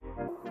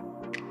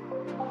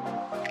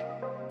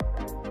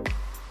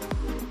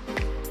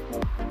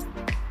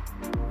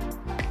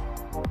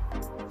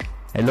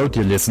Hello,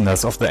 dear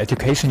listeners of the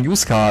Education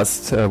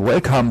Newscast.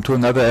 Welcome to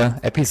another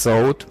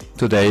episode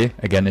today,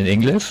 again in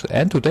English.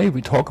 And today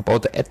we talk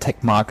about the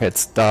edtech market,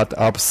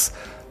 startups,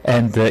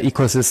 and the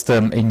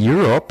ecosystem in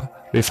Europe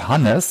with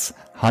Hannes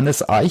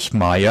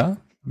Eichmeier.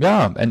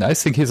 Yeah, and I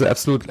think he's an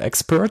absolute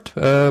expert,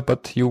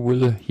 but you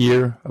will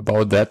hear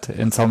about that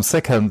in some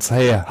seconds.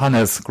 Hey,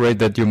 Hannes, great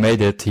that you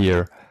made it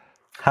here.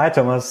 Hi,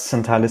 Thomas,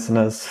 and hi,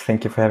 listeners.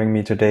 Thank you for having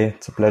me today.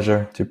 It's a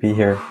pleasure to be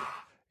here.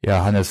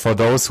 Yeah, Hannes, for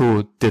those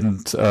who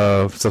didn't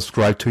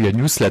subscribe to your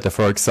newsletter,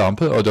 for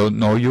example, or don't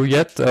know you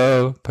yet,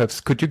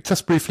 perhaps could you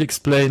just briefly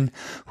explain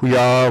who you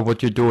are,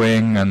 what you're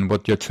doing, and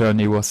what your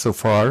journey was so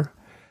far?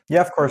 Yeah,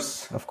 of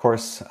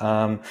course.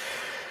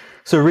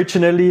 So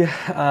originally,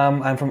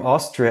 I'm from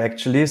Austria,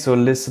 actually, so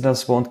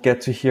listeners won't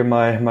get to hear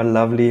my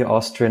lovely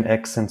Austrian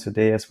accent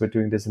today as we're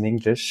doing this in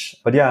English.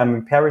 But yeah, I'm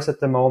in Paris at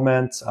the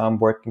moment. I'm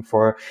working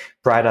for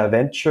Bright Eye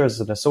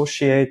Ventures as an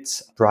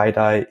associate. Bright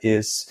Eye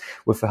is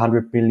with a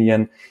 100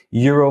 million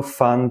euro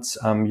fund,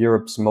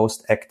 Europe's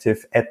most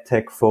active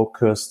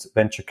edtech-focused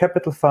venture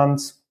capital fund.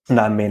 And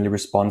I'm mainly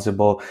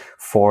responsible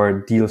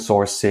for deal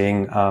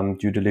sourcing,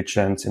 due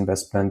diligence,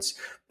 investments,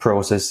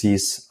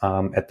 processes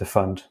at the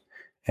fund.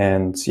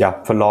 And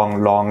yeah, for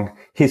long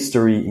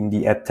history in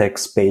the edtech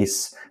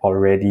space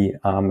already,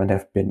 and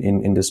have been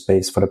in the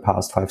space for the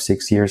past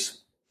 5-6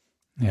 years.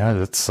 Yeah,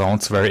 that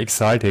sounds very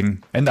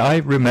exciting. And I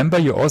remember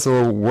you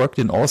also worked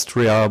in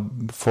Austria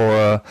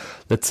for,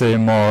 let's say, a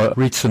more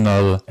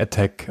regional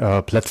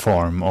edtech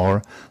platform,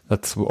 or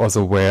that's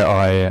also where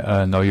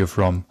I know you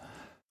from.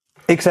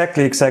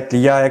 Exactly.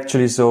 Yeah,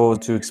 actually, so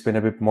to explain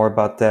a bit more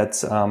about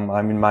that,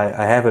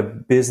 I have a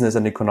business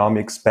and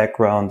economics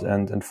background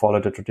and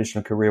followed a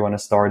traditional career when I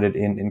started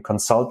in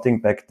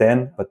consulting back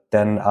then. But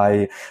then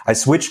I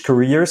switched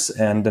careers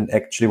and then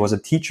actually was a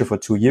teacher for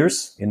 2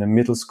 years in a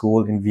middle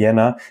school in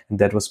Vienna. And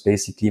that was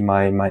basically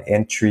my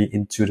entry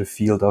into the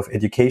field of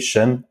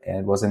education. And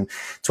it was in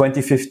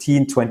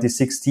 2015,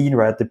 2016,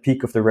 right at the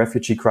peak of the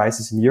refugee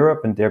crisis in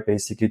Europe. And they're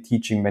basically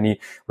teaching many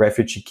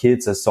refugee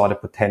kids. I saw the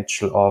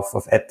potential of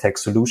edtech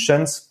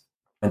solutions,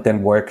 and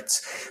then worked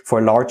for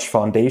a large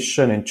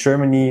foundation in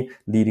Germany,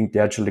 leading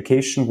their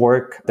education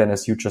work. Then,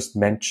 as you just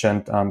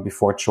mentioned,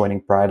 before joining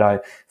Bright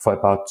Eye for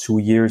about 2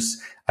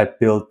 years, I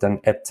built an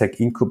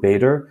edtech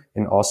incubator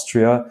in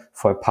Austria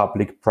for a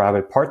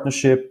public-private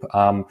partnership.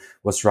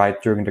 Was right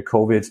during the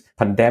COVID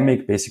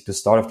pandemic, basically the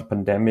start of the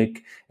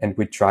pandemic, and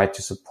we tried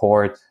to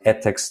support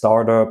edtech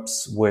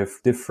startups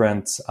with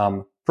different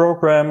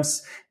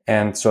programs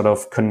and sort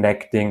of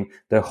connecting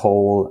the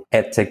whole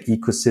edtech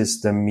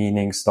ecosystem,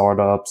 meaning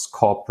startups,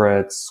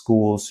 corporates,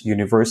 schools,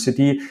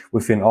 university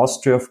within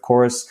Austria, of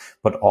course,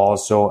 but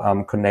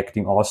also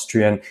connecting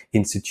Austrian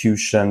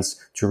institutions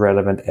to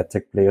relevant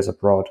edtech players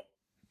abroad.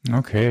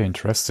 Okay,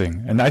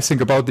 interesting. And I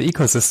think about the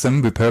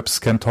ecosystem, we perhaps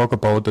can talk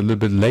about a little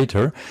bit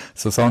later.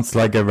 So sounds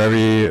like a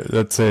very,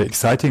 let's say,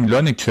 exciting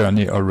learning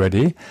journey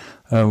already,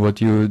 what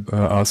you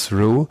are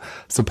through.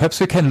 So perhaps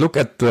we can look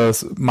at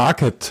the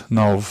market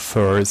now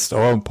first,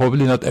 or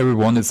probably not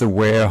everyone is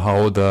aware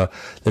how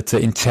let's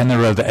say in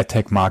general, the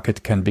edtech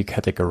market can be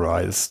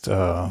categorized.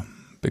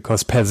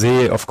 Because per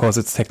se, of course,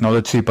 it's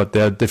technology, but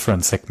there are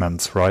different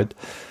segments, right?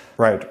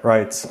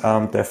 Right.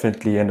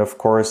 Definitely. And of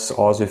course,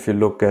 also if you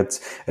look at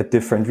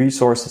different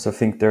resources, I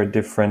think there are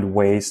different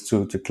ways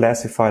to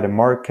classify the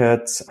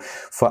market.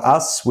 For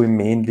us, we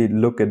mainly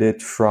look at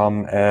it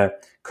from a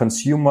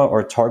consumer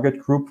or target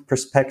group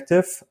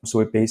perspective. So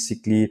we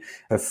basically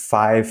have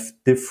 5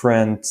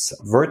 different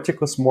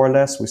verticals, more or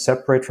less, we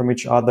separate from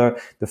each other.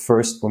 The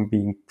first one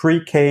being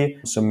pre-K,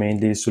 so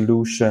mainly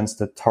solutions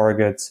that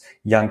target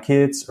young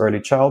kids,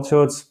 early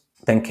childhoods.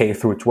 Then K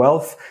through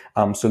 12,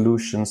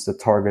 solutions that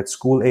target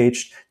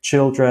school-aged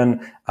children.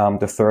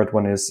 The third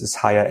one is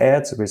higher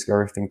ed, so basically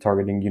everything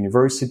targeting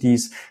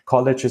universities,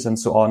 colleges, and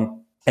so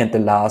on. And the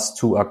last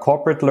 2 are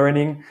corporate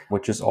learning,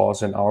 which is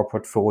also in our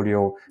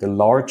portfolio the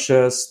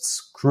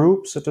largest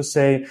group, so to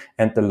say.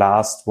 And the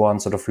last one,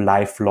 sort of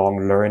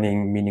lifelong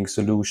learning, meaning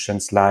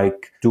solutions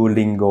like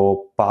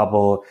Duolingo,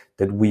 Babbel,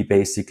 that we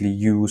basically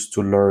use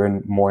to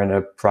learn more in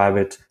a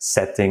private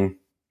setting.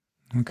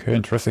 Okay,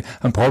 interesting.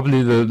 And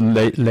probably the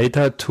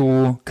later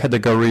 2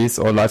 categories,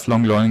 or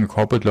lifelong learning and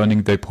corporate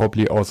learning, they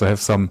probably also have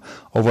some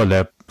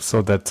overlap,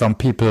 so that some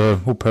people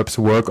who perhaps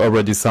work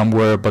already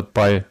somewhere, but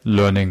by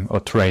learning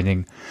or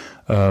training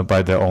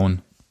by their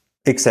own.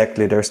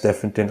 Exactly. There's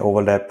definitely an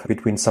overlap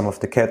between some of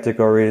the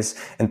categories.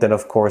 And then,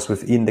 of course,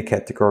 within the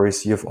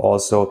categories, you have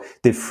also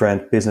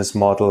different business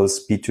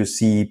models,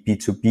 B2C,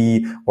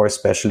 B2B, or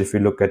especially if you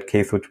look at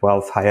K through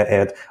 12, higher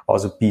ed,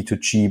 also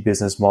B2G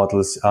business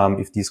models,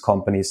 if these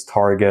companies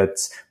target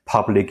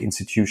public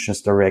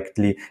institutions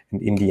directly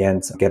and in the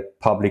end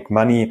get public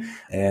money.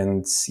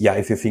 And yeah,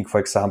 if you think, for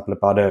example,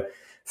 about a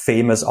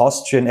famous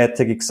Austrian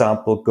edtech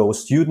example,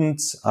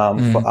 GoStudent.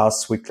 For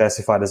us, we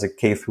classify it as a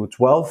K through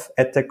 12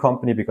 edtech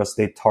company because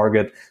they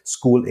target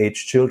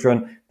school-age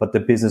children, but the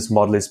business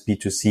model is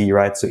B2C,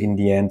 right? So in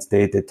the end,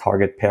 they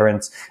target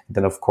parents. And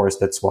then, of course,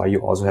 that's why you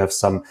also have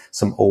some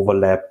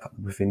overlap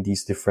within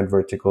these different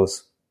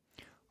verticals.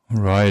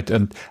 Right.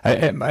 And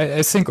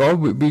I think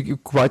we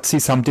quite see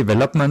some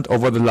development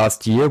over the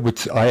last year,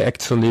 which I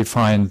actually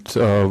find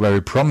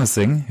very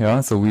promising.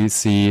 Yeah. So we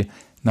see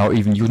now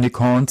even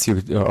unicorns.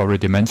 You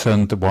already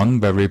mentioned one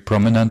very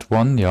prominent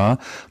one. Yeah.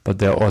 But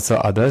there are also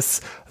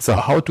others. So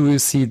how do you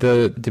see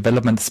the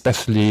development,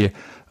 especially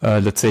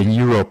let's say in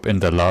Europe in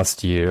the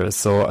last year?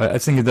 So I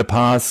think in the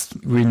past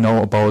we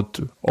know about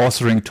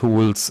authoring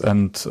tools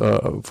and,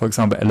 for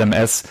example,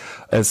 LMS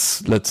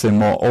as, let's say,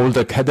 more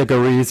older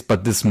categories,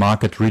 but this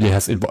market really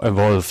has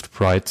evolved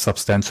quite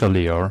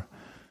substantially, or?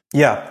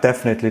 Yeah,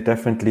 definitely.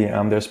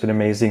 There's been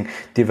amazing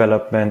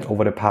development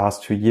over the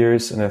past 2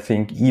 years. And I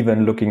think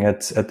even looking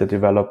at the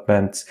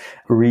development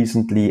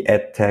recently,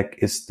 EdTech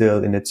is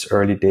still in its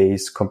early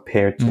days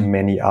compared to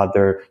many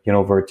other,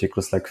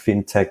 verticals like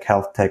FinTech,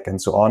 Health Tech,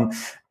 and so on.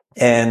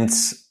 And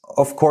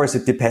of course,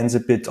 it depends a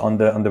bit on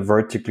the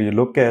vertical you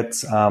look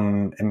at.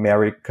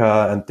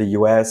 America and the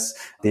US,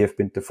 they have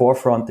been at the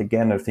forefront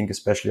again. I think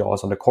especially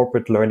also on the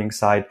corporate learning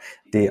side,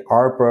 they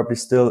are probably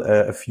still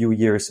a few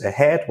years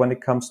ahead when it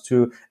comes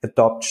to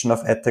adoption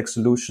of EdTech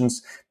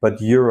solutions.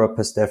 But Europe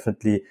has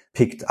definitely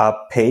picked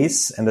up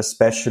pace. And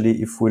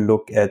especially if we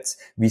look at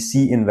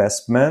VC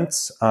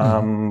investments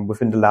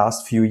within the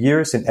last few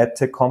years in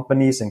EdTech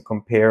companies and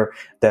compare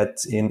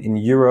that in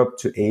Europe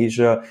to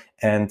Asia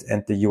and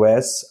the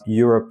US,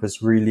 Europe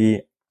has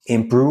really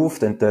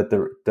improved, and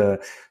the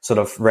sort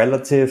of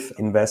relative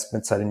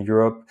investment side in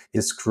Europe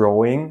is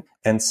growing.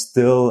 And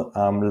still,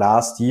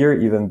 last year,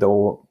 even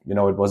though, it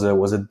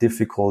was a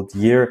difficult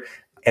year,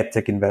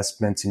 EdTech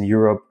investments in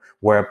Europe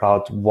were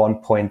about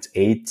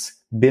 1.8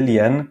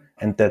 billion.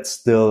 And that's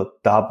still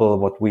double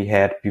what we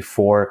had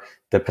before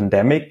the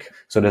pandemic.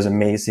 So there's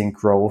amazing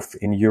growth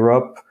in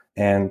Europe.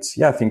 And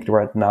yeah, I think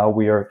right now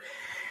we are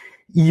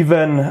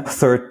even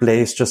third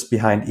place just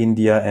behind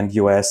India and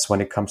US when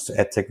it comes to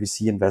EdTech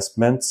VC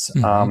investments.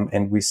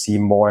 And we see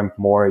more and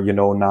more,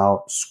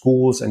 now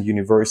schools and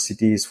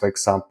universities, for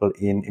example,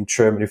 in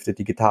Germany with the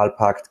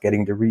Digitalpakt,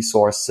 getting the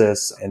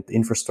resources and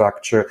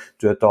infrastructure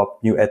to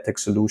adopt new EdTech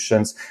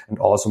solutions, and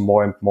also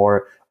more and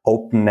more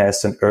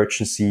openness and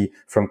urgency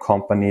from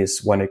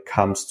companies when it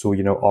comes to,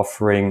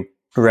 offering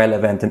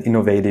relevant and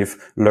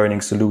innovative learning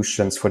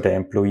solutions for their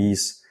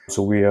employees.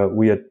 So we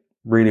are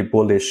really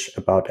bullish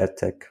about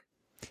EdTech.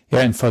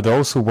 Yeah, and for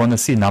those who want to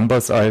see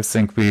numbers, I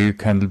think we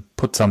can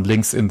put some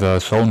links in the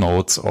show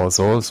notes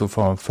also, so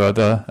for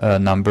further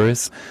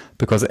numbers,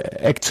 because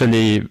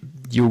actually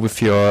you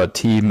with your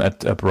team at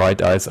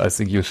Bright Eyes, I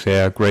think you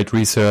share great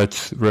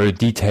research, very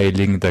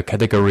detailing the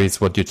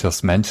categories, what you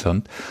just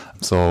mentioned.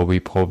 So we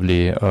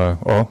probably,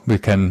 or we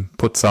can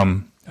put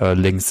some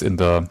links in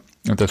the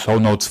show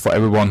notes for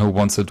everyone who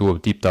wants to do a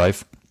deep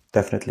dive.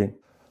 Definitely.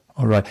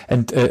 All right.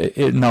 And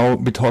now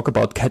we talk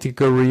about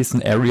categories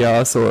and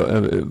areas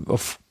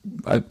of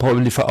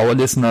probably for our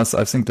listeners,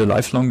 I think the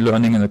lifelong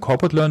learning and the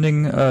corporate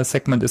learning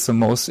segment is the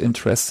most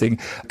interesting.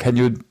 Can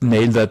you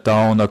nail that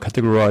down or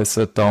categorize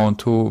that down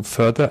to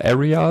further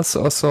areas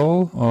or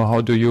so? Or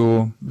how do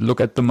you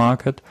look at the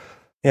market?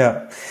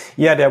 Yeah.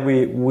 There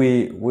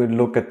we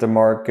look at the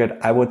market,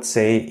 I would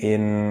say,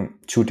 in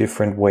two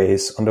different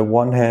ways. On the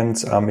one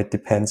hand, it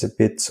depends a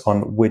bit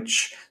on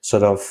which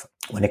sort of,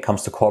 when it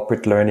comes to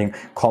corporate learning,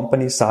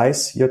 company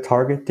size you're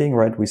targeting,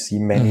 right? We see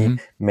many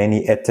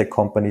EdTech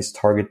companies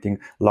targeting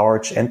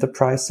large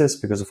enterprises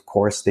because, of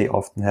course, they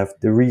often have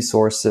the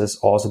resources,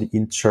 also the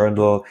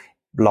internal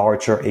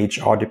larger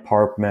HR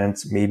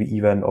departments, maybe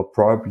even or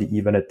probably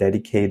even a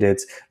dedicated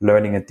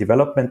learning and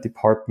development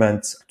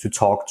department to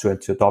talk to and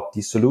to adopt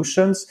these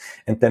solutions.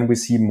 And then we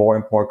see more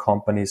and more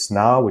companies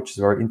now, which is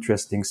a very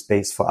interesting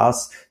space for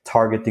us,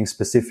 targeting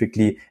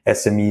specifically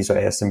SMEs or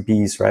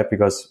SMBs, right?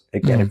 Because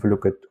again, if we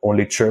look at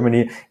only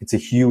Germany, it's a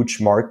huge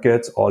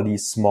market, all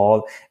these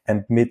small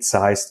and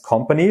mid-sized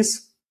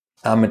companies.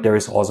 And there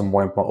is also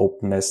more and more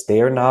openness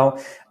there now.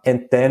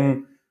 And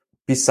then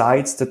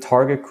besides the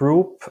target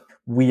group,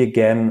 we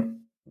again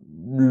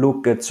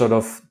look at sort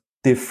of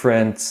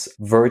different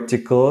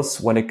verticals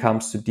when it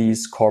comes to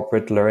these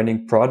corporate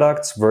learning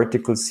products.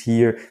 Verticals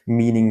here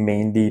meaning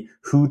mainly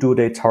who do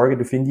they target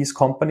within these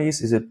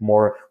companies? Is it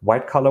more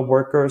white collar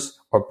workers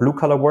or blue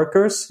collar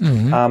workers?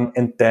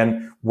 And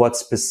then what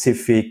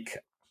specific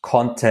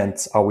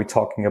content are we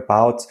talking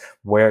about?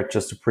 Where,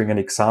 just to bring an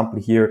example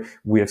here,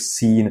 we have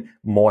seen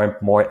more and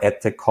more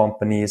EdTech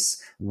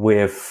companies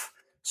with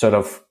sort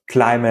of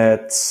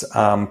climate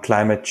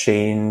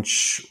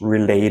change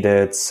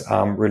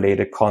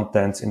related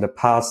content in the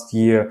past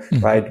year,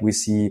 right? We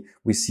see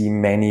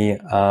many,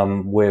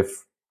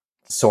 with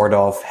sort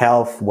of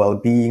health,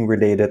 well-being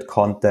related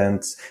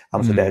content.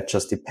 So that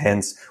just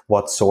depends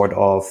what sort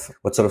of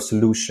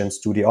solutions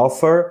do they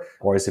offer,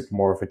 or is it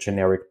more of a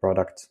generic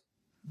product?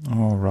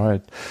 All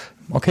right.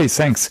 Okay.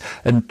 Thanks.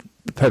 And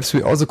perhaps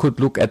we also could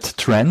look at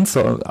trends.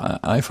 So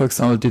I, for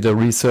example, did a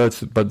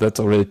research, but that's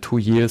already 2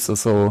 years or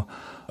so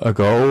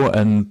ago,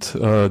 and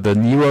the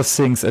newer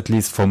things, at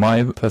least for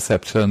my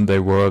perception, they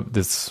were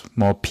this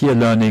more peer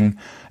learning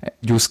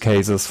use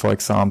cases, for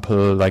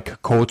example,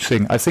 like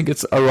coaching. I think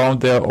it's around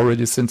there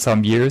already since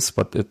some years,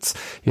 but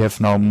you have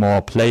now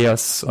more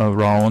players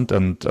around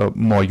and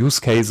more use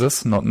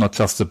cases, not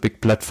just a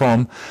big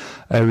platform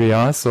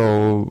area.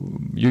 So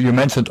you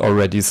mentioned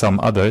already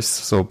some others,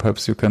 so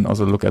perhaps you can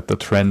also look at the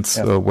trends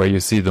where you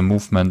see the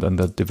movement and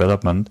the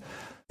development.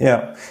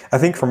 Yeah, I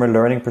think from a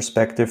learning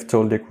perspective,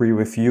 totally agree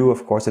with you.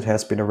 Of course, it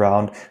has been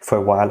around for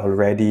a while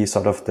already,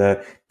 sort of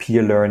the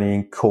peer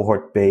learning,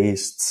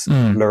 cohort-based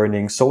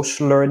learning,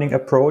 social learning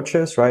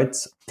approaches, right?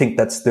 I think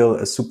that's still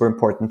a super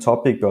important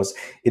topic because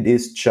it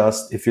is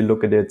just, if you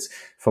look at it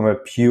from a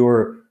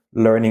pure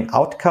learning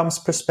outcomes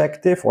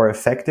perspective or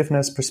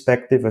effectiveness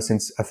perspective,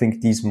 since I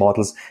think these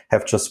models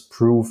have just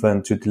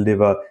proven to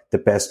deliver the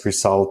best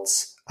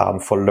results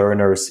for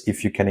learners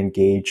if you can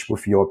engage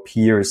with your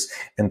peers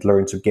and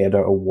learn together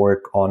or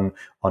work on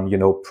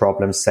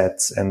problem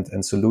sets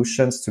and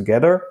solutions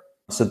together.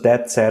 So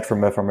that said,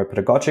 from a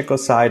pedagogical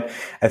side,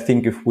 I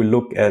think if we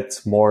look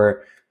at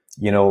more,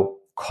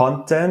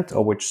 content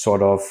or which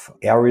sort of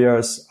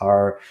areas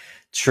are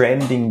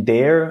trending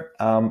there,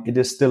 it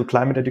is still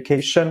climate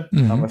education.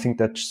 I think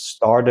that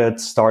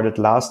started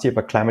last year,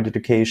 but climate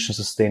education,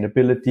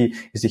 sustainability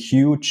is a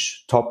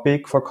huge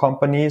topic for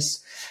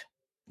companies.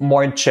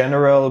 More in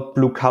general,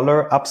 blue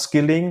collar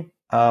upskilling.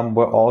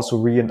 We're also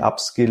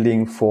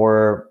upskilling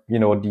for,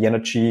 the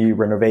energy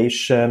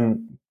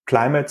renovation,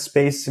 climate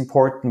space is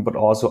important, but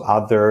also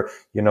other,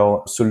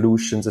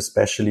 solutions,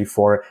 especially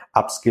for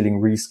upskilling,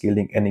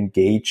 reskilling and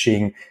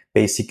engaging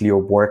basically your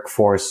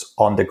workforce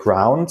on the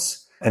ground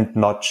and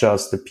not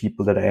just the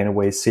people that are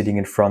anyway sitting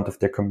in front of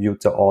their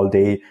computer all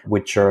day,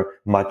 which are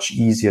much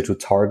easier to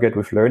target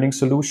with learning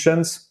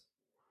solutions.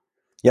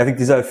 Yeah, I think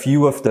these are a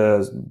few of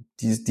the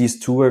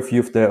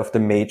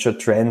major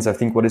trends. I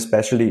think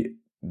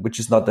which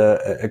is not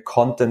a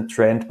content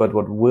trend, but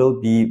what will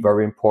be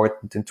very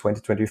important in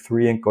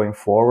 2023 and going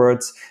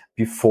forwards,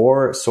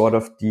 before sort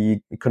of the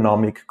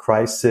economic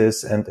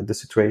crisis and the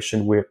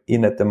situation we're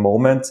in at the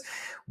moment,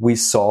 we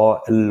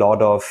saw a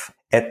lot of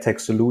edtech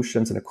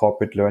solutions in the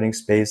corporate learning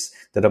space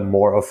that are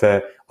more of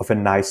a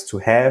nice to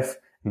have,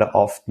 and are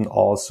often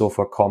also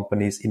for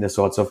companies in the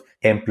sorts of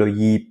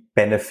employee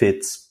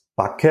benefits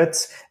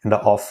buckets and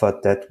are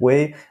offered that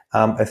way.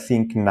 I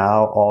think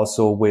now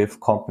also with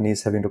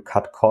companies having to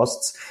cut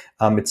costs,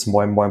 it's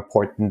more and more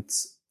important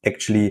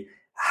actually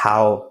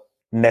how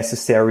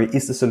necessary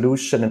is the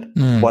solution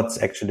and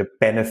what's actually the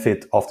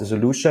benefit of the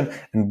solution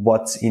and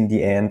what's in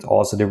the end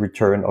also the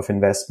return of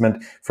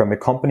investment from a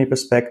company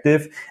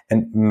perspective.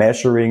 And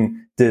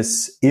measuring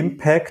this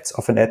impact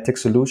of an edtech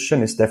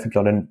solution is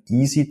definitely not an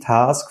easy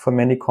task for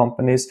many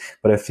companies,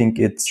 but I think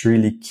it's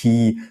really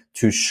key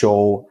to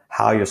show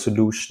how your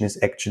solution is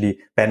actually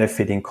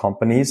benefiting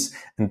companies.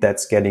 And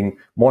that's getting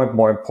more and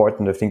more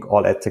important. I think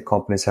all edtech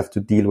companies have to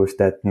deal with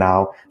that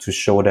now to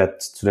show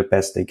that to the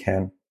best they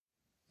can.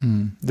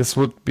 This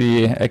would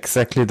be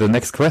exactly the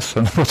next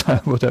question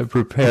what I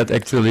prepared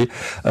actually.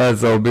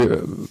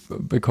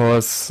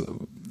 Because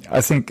I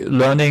think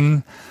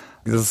learning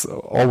is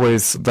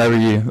always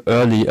very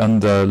early on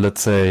the,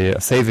 let's say,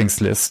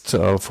 savings list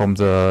from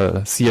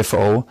the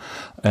CFO,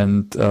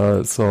 and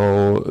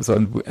so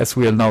as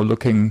we are now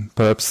looking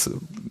perhaps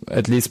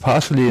at least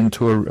partially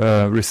into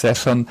a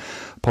recession,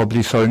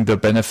 probably showing the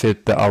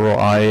benefit, the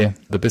ROI,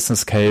 the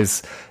business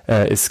case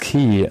is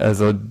key.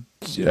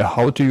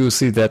 How do you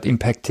see that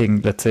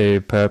impacting, let's say,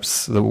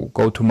 perhaps the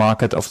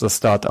go-to-market of the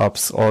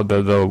startups or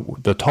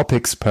the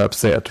topics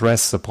perhaps they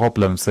address, the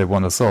problems they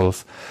want to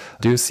solve?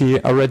 Do you see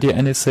already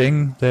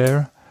anything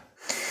there?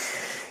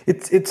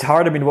 It's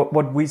hard. I mean,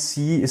 what we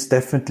see is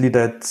definitely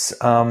that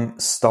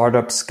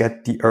startups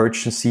get the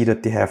urgency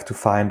that they have to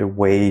find a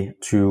way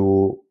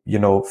to,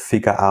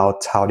 figure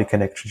out how they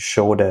can actually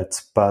show that.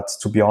 But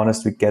to be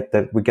honest, we get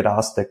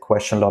asked that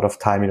question a lot of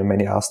time.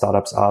 Many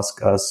startups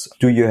ask us,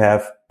 do you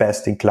have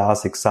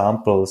best-in-class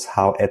examples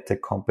how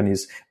edtech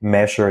companies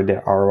measure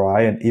their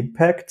ROI and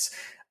impact?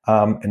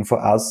 And for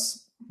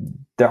us,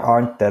 there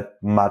aren't that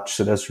much.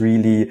 So there's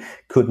really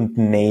couldn't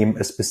name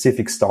a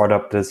specific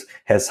startup that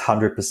has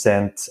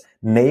 100%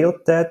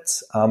 nailed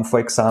that. For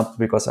example,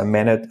 because I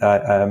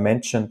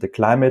mentioned the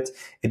climate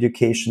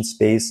education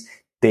space.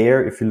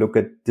 There, if you look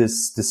at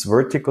this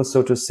vertical,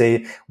 so to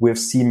say, we've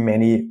seen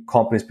many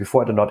companies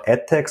before. They're not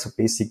edtech, so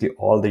basically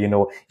all the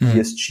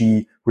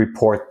ESG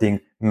reporting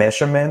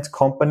measurement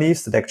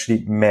companies that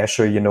actually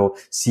measure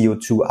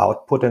CO2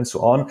 output and so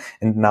on.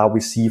 And now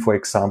we see, for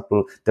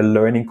example, the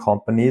learning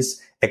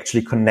companies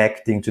actually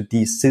connecting to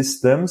these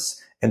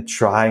systems and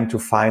trying to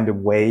find a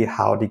way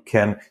how they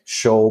can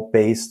show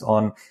based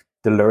on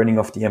the learning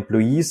of the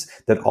employees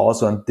that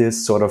also on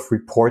this sort of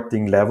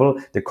reporting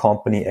level, the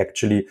company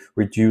actually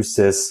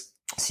reduces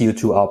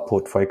CO2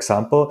 output, for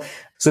example.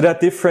 So there are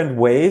different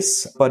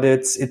ways, but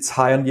it's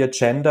high on the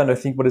agenda. And I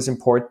think what is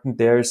important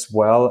there as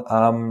well,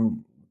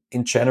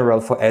 in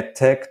general for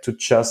edtech to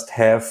just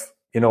have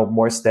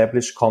more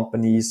established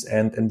companies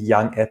and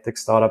young edtech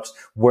startups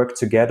work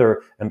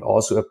together and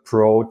also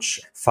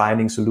approach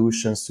finding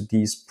solutions to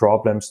these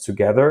problems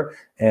together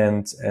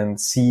and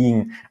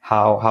seeing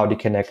how they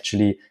can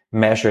actually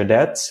measure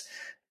that.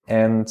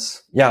 And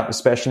yeah,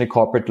 especially in the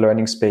corporate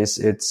learning space,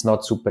 it's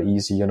not super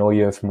easy.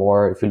 You have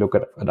more, if you look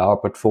at our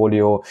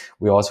portfolio,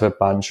 we also have a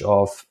bunch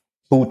of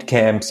boot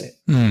camps,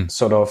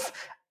 sort of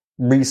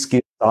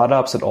reskill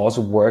startups that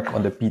also work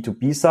on the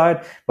B2B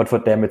side. But for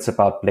them, it's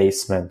about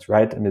placement,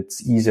 right? And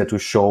it's easier to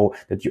show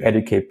that you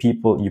educate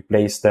people, you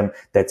place them,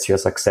 that's your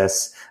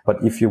success.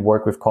 But if you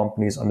work with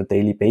companies on a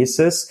daily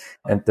basis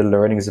and the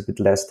learning is a bit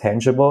less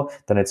tangible,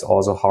 then it's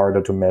also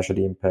harder to measure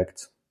the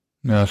impact.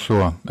 Yeah,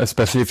 sure.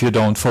 Especially if you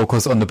don't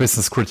focus on the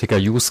business critical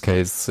use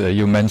case.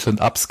 You mentioned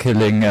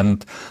upskilling,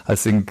 and I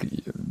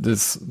think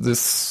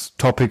this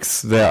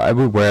topics, they're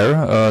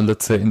everywhere,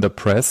 let's say in the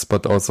press,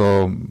 but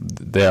also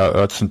they are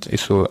urgent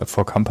issue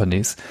for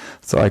companies.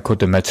 So I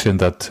could imagine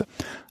that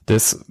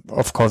this,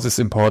 of course, is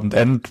important.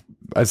 And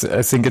I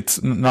think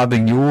it's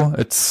nothing new.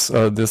 It's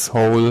this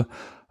whole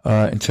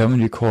in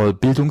German we call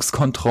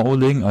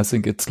Bildungscontrolling. I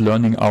think it's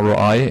learning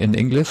ROI in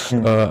English.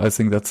 I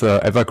think that's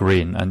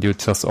evergreen, and you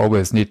just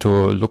always need to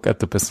look at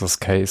the business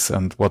case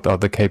and what are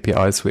the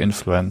KPIs we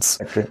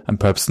influence. Okay. And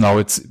perhaps now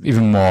it's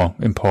even more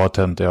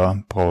important. Yeah,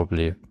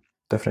 probably.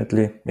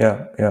 Definitely.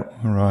 Yeah.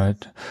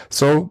 Right.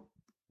 So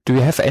do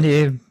you have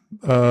any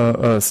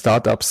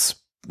startups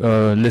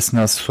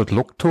listeners should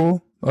look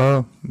to?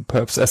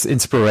 Perhaps as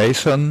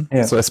inspiration.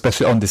 Yeah. So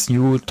especially on these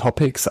new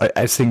topics,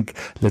 I think,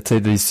 let's say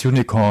these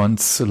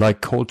unicorns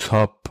like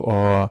CoachHub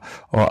or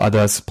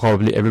others,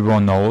 probably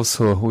everyone knows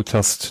who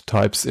just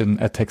types in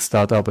edtech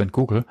startup in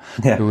Google.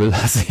 Yeah. You will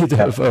see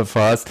them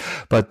fast.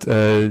 But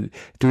do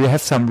you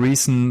have some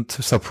recent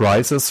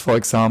surprises, for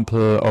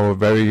example, or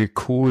very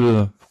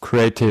cool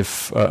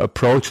creative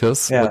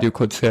approaches that you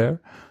could share?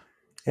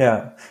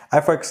 Yeah. I,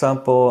 for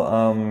example,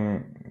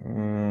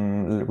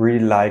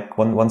 really like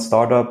one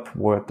startup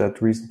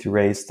that recently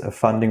raised a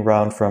funding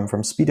round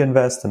from Speed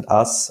Invest and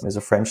us. There's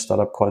a French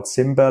startup called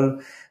Symbol.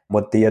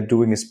 What they are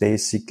doing is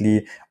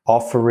basically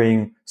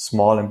offering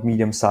small and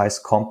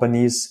medium-sized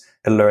companies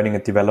a learning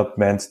and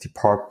development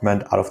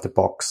department out of the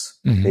box,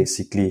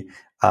 basically.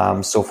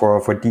 So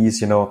for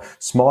these,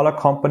 smaller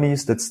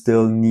companies that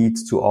still need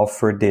to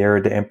offer their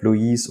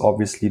employees,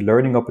 obviously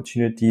learning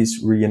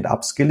opportunities, and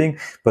upskilling,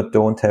 but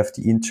don't have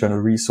the internal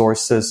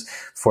resources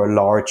for a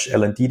large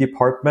L&D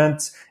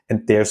department.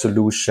 And their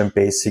solution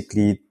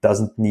basically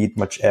doesn't need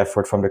much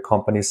effort from the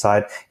company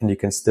side. And you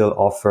can still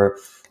offer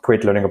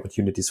great learning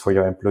opportunities for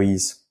your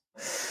employees.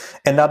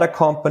 Another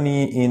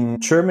company in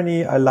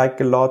Germany I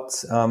like a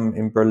lot,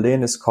 in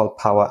Berlin, is called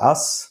Power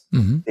Us.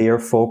 They are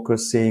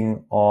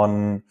focusing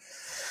on,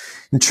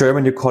 in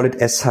German, you call it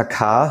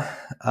SHK.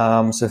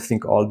 So I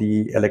think all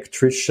the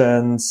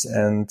electricians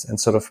and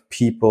sort of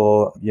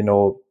people,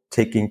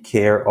 taking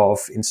care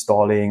of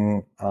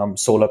installing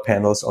solar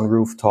panels on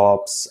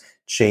rooftops,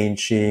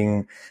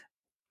 changing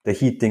the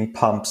heating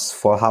pumps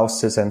for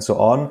houses and so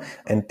on.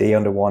 And they,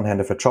 on the one hand,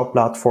 have a job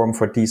platform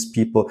for these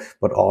people,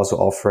 but also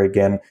offer,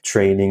 again,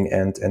 training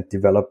and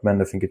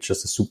development. I think it's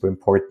just a super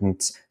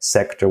important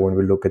sector when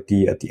we look at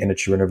the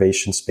energy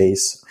renovation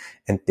space.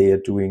 And they are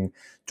doing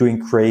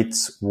great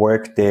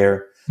work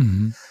there.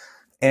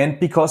 And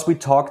because we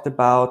talked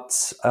about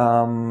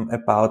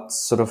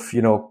sort of,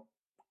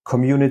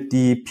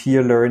 community,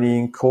 peer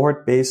learning,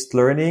 cohort-based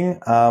learning.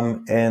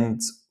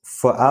 And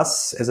for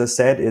us, as I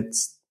said,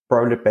 it's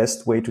probably the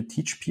best way to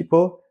teach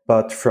people.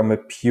 But from a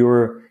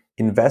pure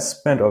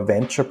investment or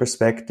venture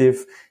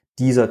perspective,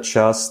 these are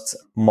just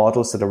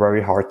models that are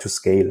very hard to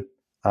scale.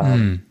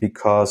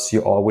 Because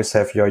you always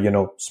have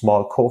your,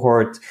 small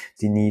cohort.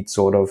 They need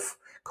sort of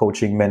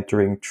coaching,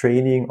 mentoring,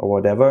 training, or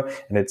whatever.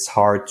 And it's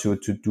hard to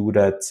do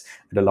that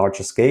at a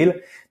larger scale.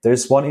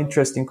 There's one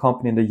interesting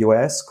company in the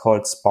US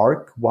called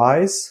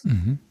SparkWise.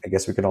 I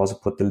guess we can also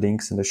put the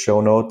links in the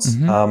show notes.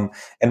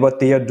 And what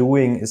they are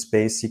doing is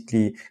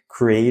basically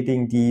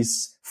creating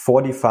these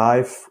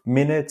 45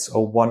 minutes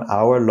or 1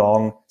 hour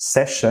long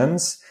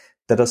sessions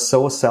that are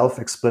so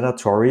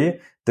self-explanatory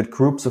that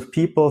groups of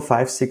people,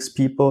 5-6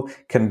 people,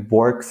 can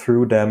work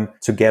through them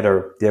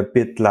together. They're a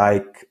bit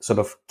like sort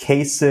of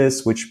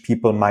cases which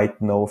people might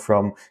know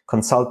from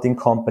consulting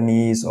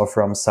companies or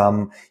from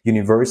some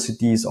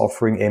universities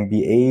offering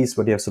MBAs,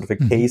 where they have sort of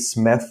a case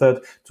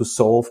method to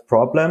solve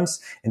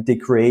problems. And they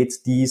create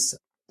these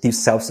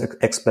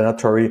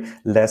self-explanatory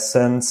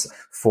lessons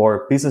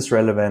for business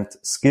relevant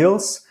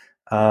skills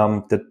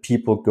that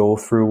people go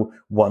through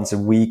once a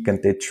week,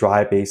 and they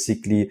try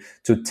basically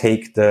to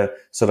take the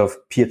sort of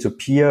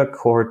peer-to-peer,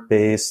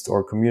 cohort-based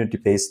or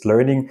community-based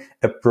learning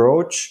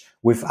approach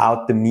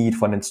without the need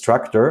for an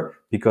instructor,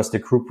 because the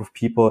group of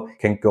people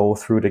can go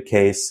through the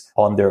case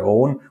on their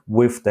own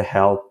with the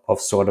help of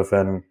sort of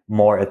a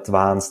more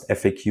advanced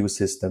FAQ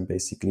system,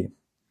 basically.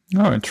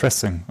 Oh,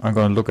 interesting. I'm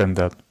going to look at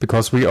that,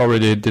 because we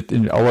already did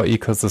in our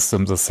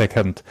ecosystem the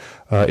second.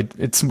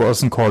 It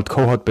wasn't called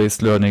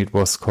cohort-based learning. It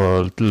was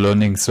called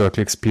learning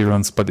circle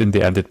experience, but in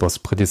the end it was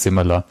pretty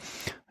similar.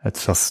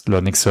 It's just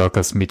learning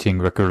circles meeting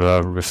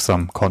regular with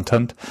some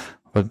content,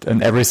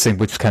 and everything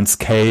which can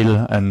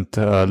scale and,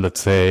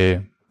 let's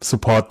say,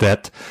 support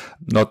that,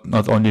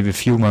 not only with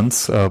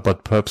humans,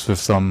 but perhaps with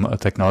some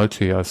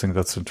technology. I think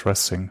that's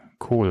interesting.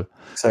 Cool.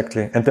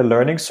 Exactly. And the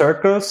learning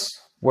circles,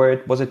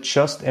 was it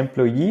just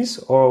employees,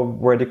 or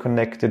were they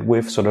connected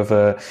with sort of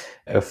a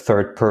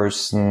third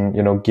person,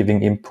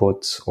 giving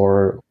input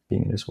or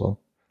being as well?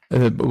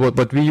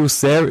 What we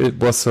used there, it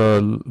was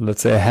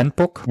let's say a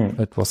handbook.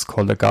 It was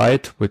called a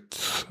guide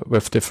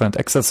with different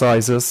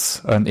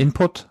exercises and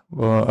input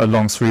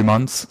along 3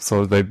 months.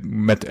 So they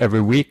met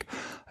every week,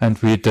 and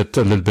we did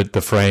a little bit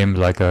the frame,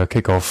 like a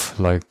kickoff,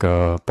 like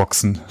a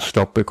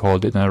Boxenstopp, we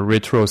called it, a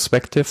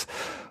retrospective.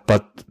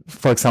 But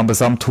for example,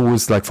 some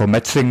tools like for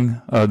matching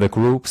the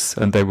groups,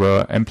 and they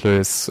were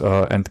employees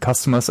and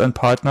customers and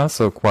partners,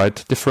 so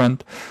quite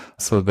different.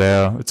 So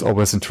there, it's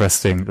always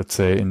interesting, let's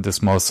say, in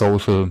this more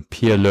social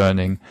peer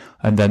learning.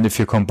 And then if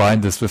you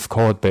combine this with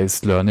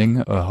cohort-based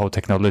learning, how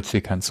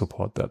technology can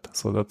support that.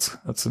 So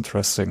that's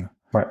interesting.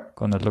 Right.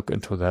 Gonna look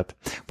into that.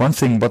 One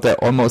thing, but I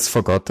almost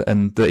forgot,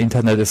 and the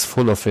internet is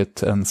full of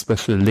it, and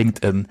especially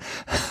LinkedIn,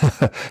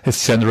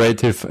 is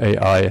generative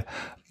AI.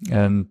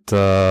 And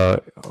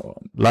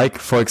like,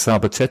 for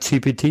example,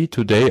 ChatGPT,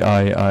 today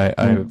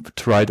I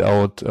tried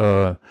out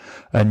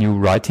a new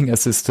writing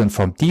assistant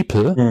from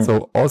DeepL,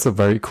 so also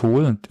very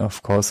cool. And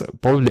of course,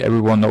 probably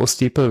everyone knows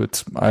DeepL.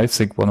 It's, I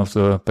think, one of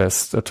the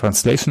best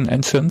translation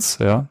engines,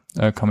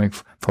 coming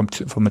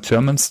from a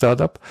German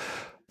startup.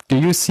 Do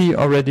you see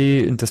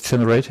already in this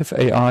generative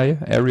AI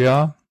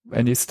area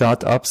any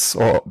startups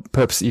or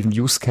perhaps even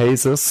use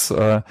cases?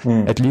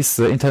 At least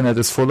the internet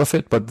is full of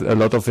it, but a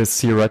lot of it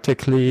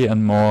theoretically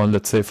and more,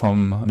 let's say,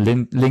 from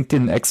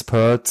LinkedIn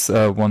experts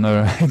want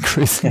to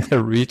increase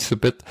their reach a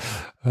bit.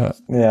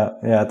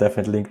 Yeah,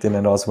 definitely LinkedIn,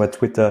 and also my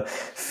Twitter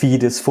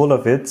feed is full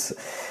of it.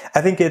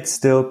 I think it's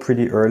still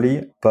pretty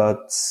early,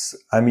 but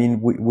I mean,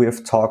 we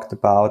have talked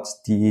about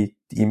the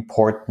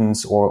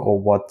importance or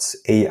what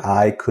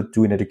AI could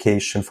do in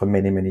education for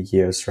many, many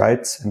years,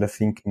 right? And I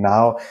think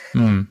now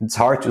it's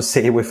hard to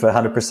say with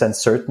 100%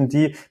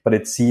 certainty, but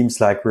it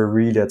seems like we're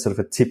really at sort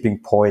of a tipping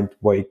point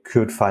where it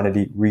could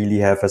finally really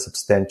have a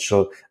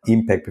substantial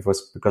impact,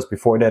 because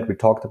before that we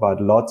talked about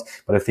it a lot,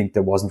 but I think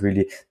there wasn't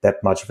really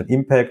that much of an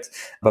impact.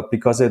 But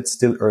because it's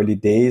still early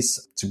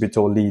days, to be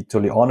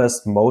totally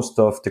honest, most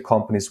of the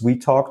companies we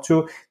talk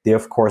to, they're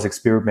of course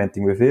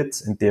experimenting with it,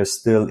 and they're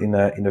still in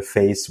a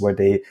phase where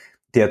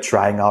they're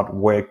trying out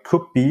where it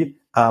could be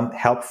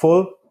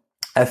helpful.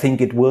 I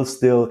think it will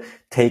still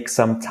take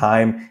some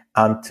time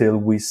until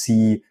we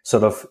see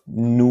sort of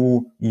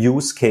new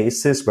use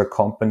cases where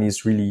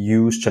companies really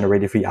use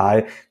generative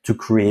AI to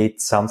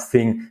create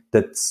something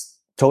that's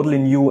totally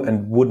new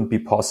and wouldn't be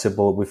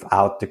possible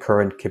without the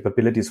current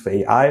capabilities of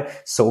AI.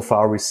 So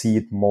far, we see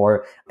it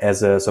more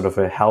as a sort of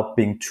a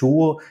helping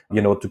tool,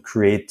 to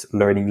create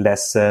learning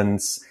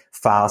lessons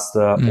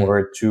faster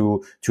or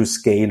to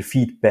scale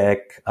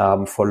feedback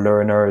for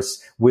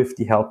learners with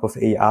the help of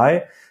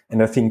AI.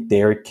 And I think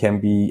there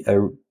can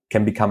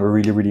become a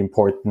really, really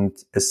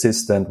important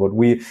assistant. What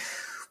we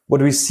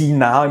see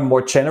now in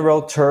more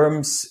general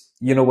terms,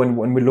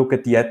 when we look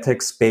at the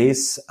edtech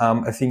space,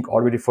 I think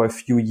already for a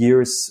few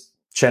years,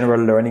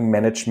 general learning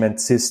management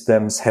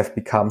systems have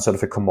become sort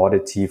of a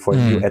commodity for a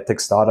new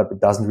edtech startup. It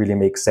doesn't really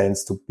make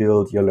sense to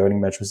build your learning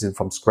management system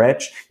from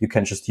scratch. You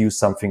can just use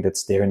something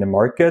that's there in the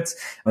market.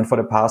 And for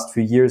the past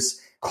few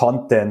years,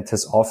 content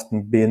has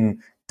often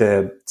been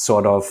the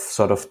sort of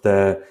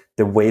the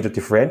way to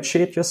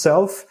differentiate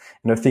yourself.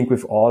 And I think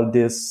with all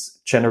this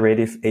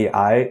generative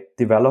AI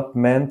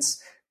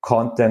developments,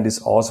 content is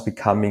also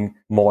becoming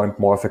more and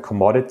more of a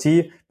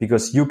commodity,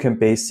 because you can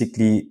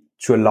basically,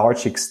 to a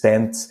large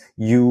extent,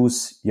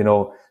 use,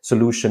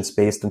 solutions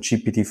based on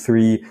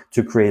GPT-3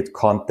 to create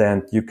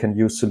content. You can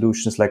use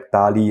solutions like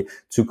DALL-E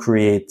to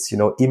create,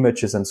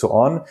 images and so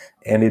on.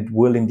 And it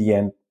will in the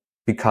end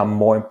become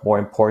more and more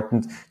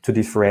important to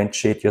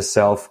differentiate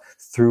yourself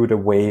through the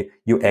way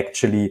you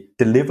actually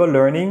deliver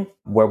learning,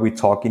 where we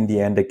talk in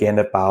the end again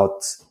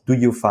about, do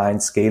you find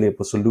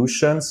scalable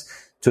solutions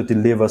to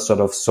deliver sort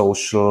of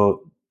social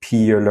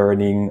peer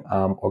learning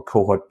or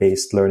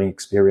cohort-based learning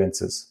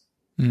experiences?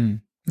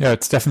 Yeah,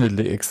 it's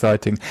definitely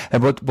exciting.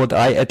 And what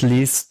I at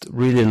least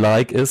really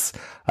like is,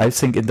 I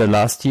think in the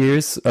last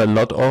years, a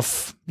lot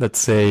of, let's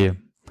say,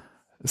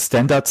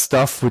 standard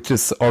stuff, which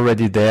is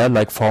already there,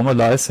 like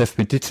formalized, have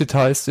been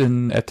digitized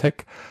in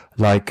edtech.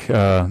 Like,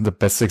 the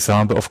best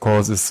example, of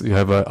course, is you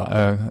have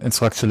a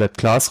instructor-led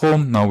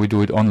classroom. Now we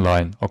do it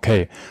online.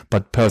 Okay.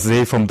 But per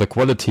se, from the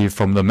quality,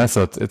 from the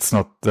method, it's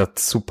not that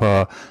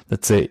super,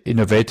 let's say,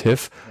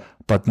 innovative.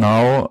 But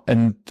now,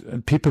 and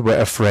people were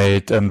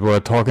afraid and were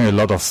talking a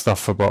lot of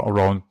stuff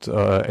around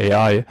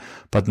AI,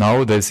 but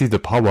now they see the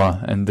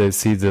power and they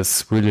see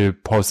this really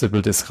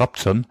possible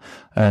disruption.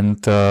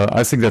 And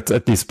I think that's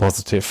at least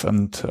positive,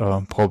 and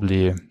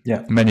probably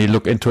many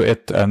look into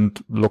it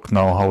and look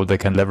now how they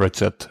can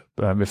leverage it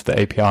with the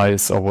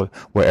APIs or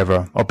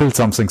wherever, or build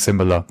something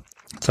similar,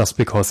 just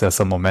because there's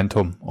some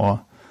momentum.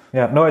 Or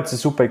Yeah, no, it's a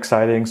super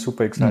exciting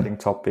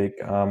topic.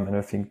 And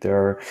I think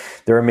there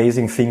are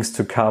amazing things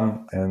to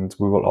come. And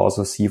we will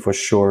also see for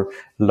sure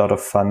a lot of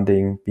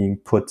funding being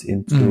put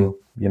into,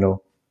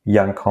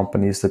 young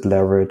companies that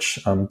leverage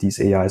these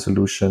AI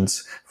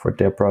solutions for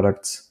their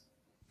products.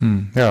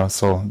 Yeah,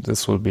 so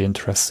this will be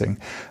interesting.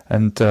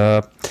 And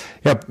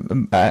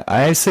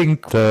I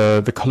think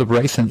the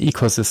collaboration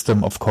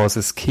ecosystem, of course,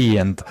 is key.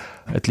 And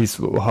at least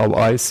how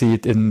I see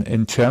it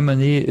in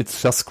Germany,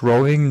 it's just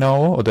growing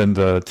now, or in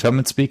the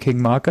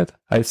German-speaking market.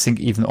 I think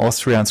even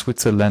Austria and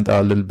Switzerland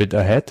are a little bit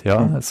ahead.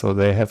 Yeah, so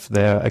they have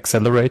their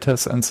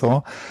accelerators and so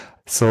on.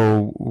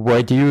 So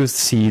where do you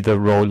see the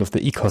role of the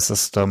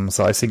ecosystem?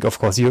 So I think, of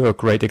course, you're a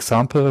great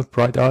example,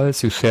 Bright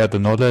Eyes. You share the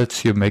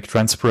knowledge, you make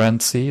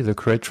transparency, the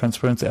create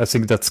transparency. I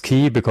think that's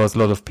key because a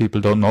lot of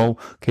people don't know,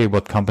 okay,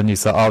 what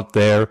companies are out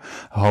there,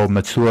 how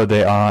mature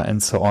they are,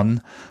 and so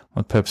on.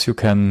 But perhaps you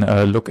can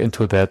look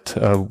into that.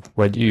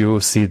 Where do you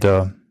see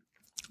the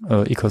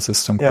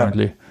ecosystem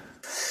currently?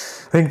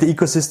 I think the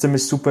ecosystem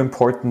is super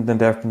important,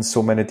 and there have been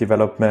so many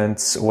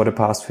developments over the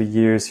past few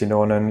years.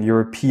 On a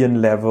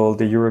European level,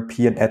 the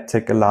European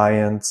EdTech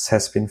Alliance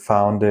has been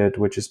founded,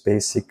 which is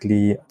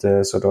basically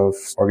the sort of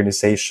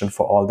organization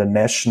for all the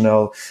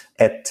national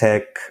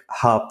EdTech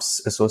hubs,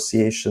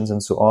 associations,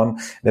 and so on.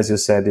 And as you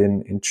said,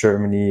 in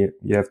Germany,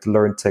 you have the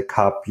LearnTech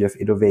Hub, you have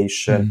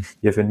Innovation,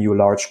 you have a new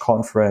large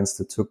conference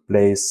that took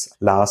place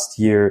last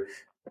year.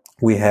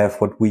 We have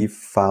what we've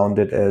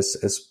founded as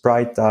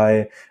Bright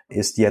Eye,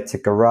 is the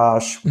EdTech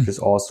Garage, which is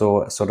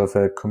also sort of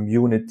a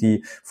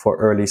community for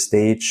early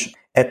stage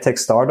EdTech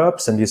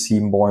startups. And you see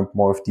more and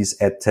more of these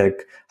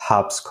EdTech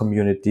hubs,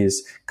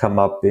 communities come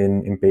up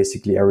in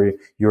basically every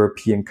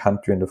European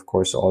country, and of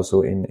course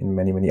also in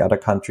many, many other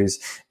countries.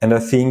 And I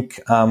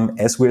think,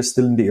 as we're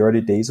still in the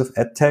early days of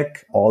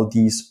EdTech, all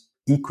these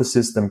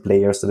ecosystem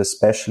players that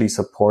especially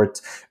support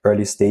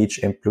early stage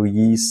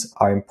employees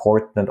are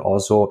important. And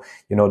also,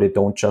 they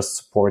don't just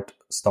support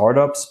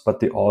startups, but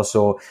they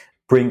also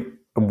bring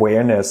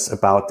awareness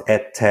about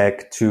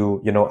EdTech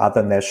to,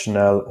 other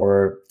national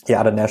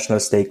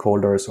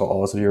stakeholders, or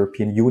also the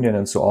European Union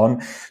and so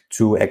on,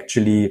 to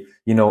actually,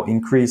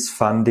 increase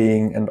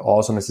funding and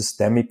also on a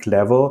systemic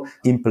level,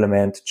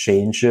 implement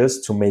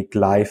changes to make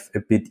life a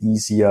bit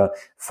easier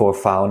for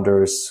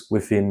founders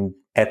within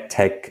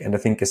EdTech. And I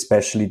think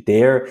especially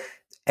there,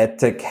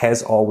 EdTech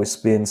has always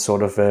been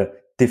sort of a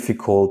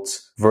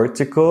difficult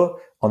vertical.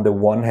 On the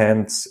one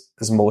hand,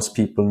 as most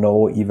people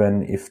know,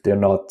 even if they're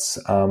not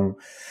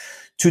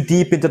too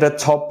deep into that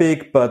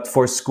topic, but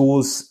for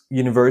schools,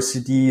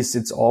 universities,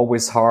 it's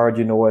always hard,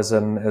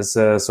 as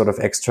a sort of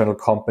external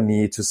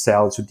company to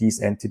sell to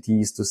these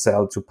entities, to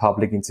sell to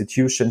public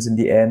institutions in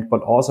the end.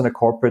 But also on a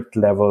corporate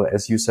level,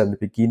 as you said in the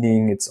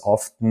beginning, it's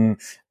often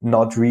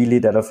not really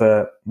that of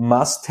a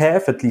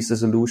must-have, at least the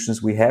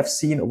solutions we have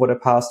seen over the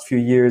past few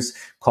years.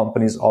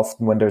 Companies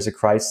often, when there's a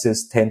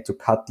crisis, tend to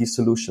cut these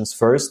solutions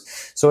first.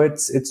 So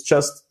it's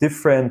just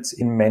different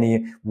in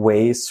many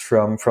ways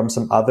from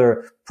some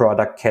other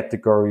product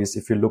categories.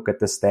 If you look at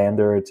the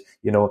standard,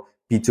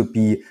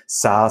 B2B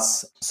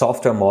SaaS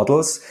software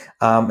models.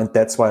 And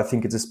that's why I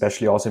think it's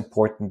especially also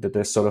important that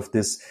there's sort of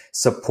this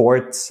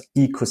support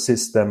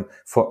ecosystem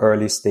for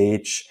early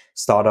stage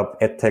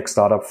EdTech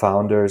startup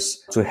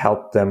founders to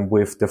help them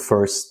with the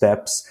first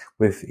steps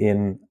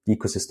within the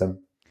ecosystem.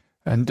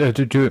 And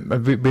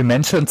we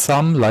mentioned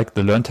some, like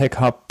the LearnTech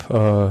Hub,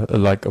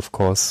 like, of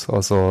course,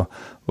 also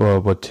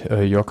what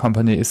your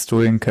company is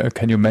doing.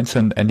 Can you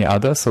mention any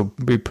others? So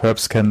we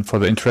perhaps can, for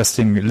the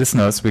interesting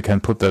listeners, we can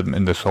put them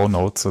in the show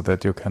notes so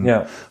that you can.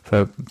 Yeah.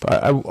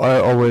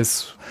 I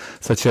always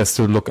suggest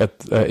to look at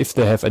if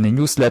they have any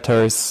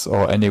newsletters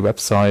or any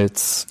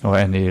websites or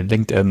any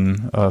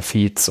LinkedIn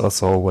feeds or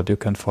so, what you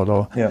can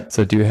follow. Yeah.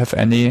 So do you have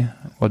any,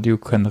 what you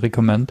can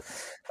recommend?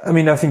 I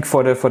mean, I think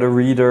for the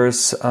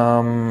readers,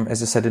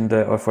 as I said,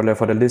 for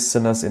the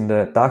listeners in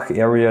the DACH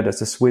area,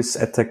 there's a Swiss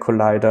EdTech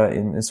Collider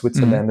in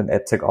Switzerland and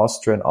EdTech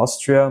Austria in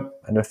Austria.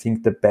 And I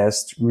think the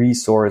best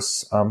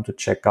resource to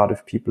check out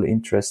if people are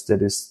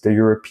interested is the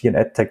European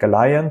EdTech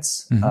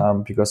Alliance,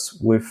 because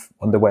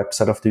on the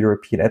website of the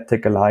European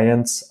EdTech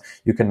Alliance,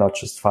 you can not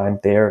just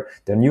find their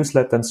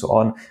newsletter and so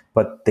on,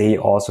 but they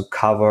also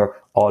cover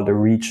all the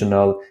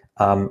regional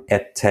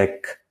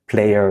EdTech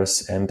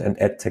players and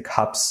EdTech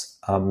hubs.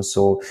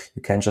 So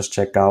you can just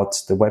check out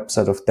the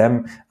website of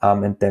them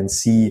and then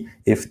see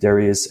if there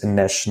is a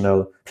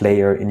national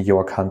player in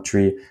your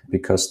country,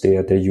 because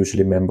they're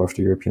usually a member of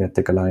the European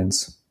EdTech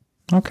Alliance.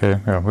 Okay,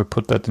 yeah, we'll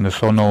put that in the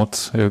show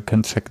notes. You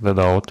can check that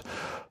out.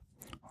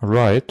 All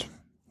right.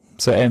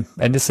 So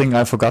anything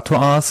I forgot to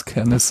ask?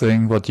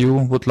 Anything what you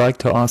would like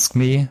to ask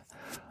me?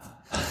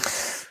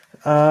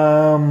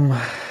 I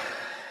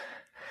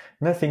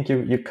think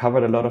you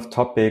covered a lot of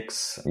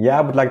topics. Yeah,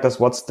 I would like to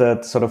ask, what's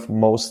the sort of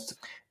most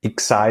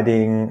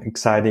exciting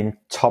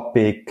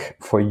topic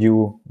for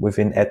you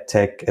within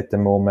EdTech at the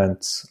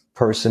moment,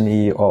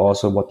 personally, or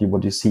also what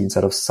you see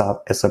inside of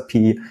SAP?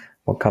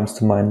 What comes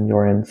to mind on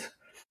your end?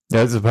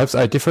 Yeah, so perhaps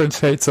I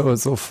differentiate. So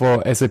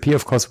for SAP,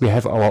 of course, we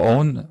have our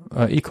own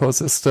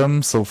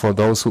ecosystem. So for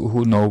those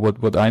who know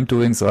what I'm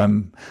doing, so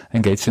I'm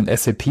engaged in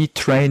SAP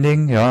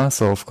training. Yeah.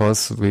 So of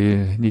course, we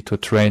need to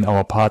train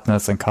our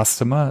partners and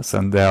customers,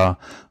 and there are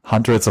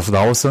hundreds of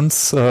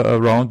thousands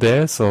around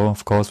there. So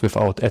of course,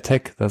 without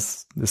EdTech,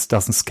 this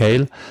doesn't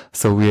scale.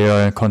 So we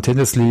are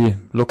continuously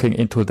looking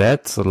into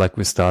that. So like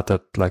we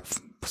started like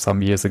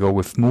some years ago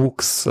with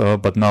MOOCs,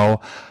 but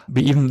now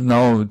we even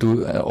now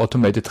do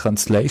automated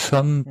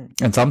translation,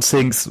 and some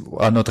things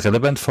are not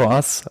relevant for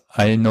us.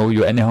 I know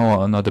you anyhow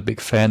are not a big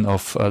fan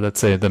of, let's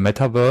say, the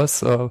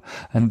metaverse,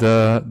 and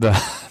the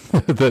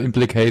the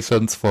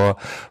implications for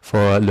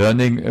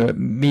learning.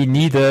 Me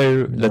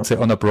neither, let's say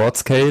on a broad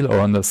scale or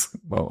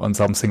on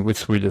something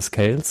which really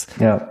scales.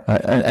 Yeah.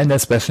 And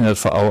especially not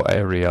for our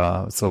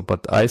area. So,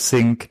 but I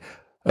think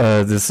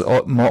this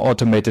more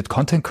automated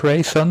content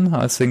creation,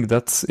 I think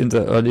that's in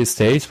the early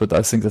stage, but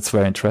I think that's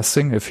very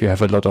interesting if you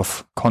have a lot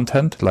of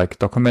content like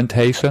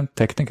documentation,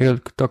 technical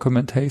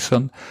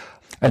documentation.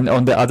 And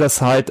on the other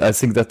side, I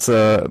think that's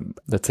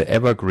let's say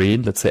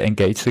evergreen, let's say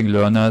engaging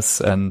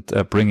learners and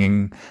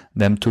bringing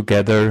them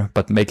together,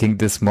 but making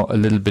this a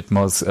little bit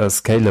more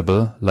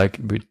scalable, like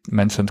we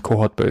mentioned,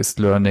 cohort-based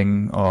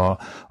learning or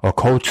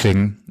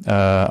coaching.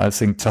 I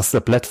think just a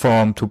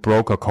platform to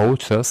broker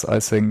coaches. I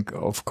think,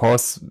 of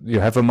course, you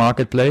have a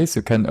marketplace,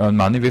 you can earn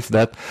money with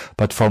that,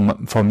 but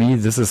for me,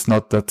 this is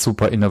not that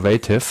super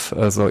innovative.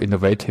 So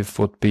innovative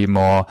would be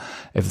more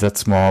if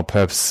that's more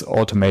perhaps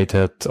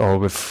automated or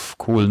with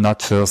cool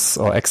nudges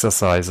or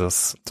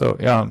exercises. So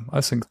yeah, I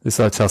think these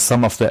are just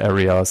some of the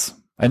areas.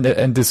 And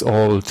this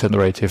all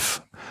generative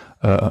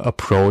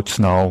approach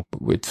now,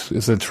 which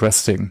is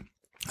interesting.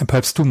 And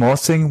perhaps two more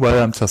things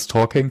while I'm just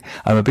talking.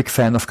 I'm a big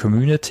fan of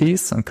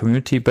communities and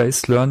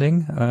community-based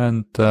learning.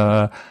 And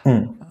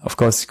of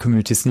course,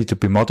 communities need to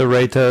be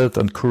moderated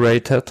and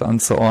curated and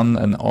so on.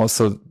 And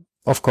also,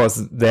 of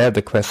course, there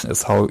the question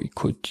is how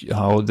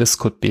this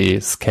could be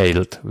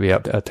scaled via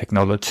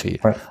technology.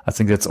 Right. I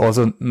think that's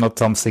also not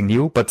something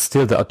new, but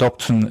still the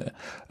adoption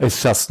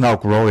is just now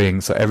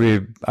growing. So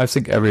I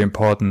think every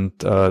important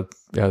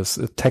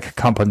tech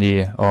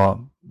company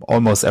or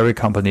almost every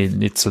company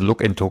needs to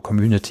look into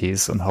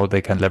communities and how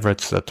they can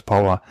leverage that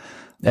power.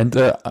 And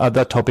the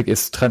other topic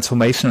is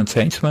transformation and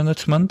change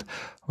management,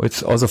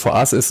 which also for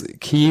us is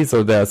key.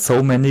 So there are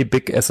so many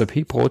big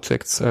SAP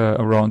projects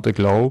around the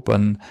globe,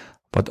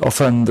 but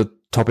often the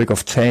topic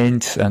of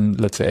change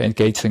and, let's say,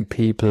 engaging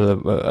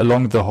people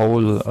along the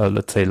whole,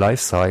 let's say,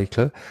 life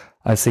cycle,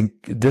 I think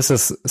this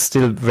is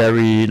still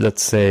very,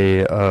 let's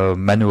say,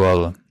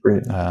 manual.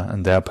 Right.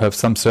 And there are perhaps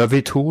some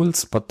survey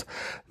tools, but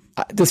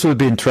this will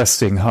be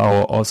interesting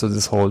how also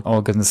this whole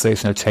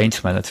organizational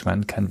change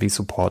management can be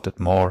supported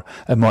more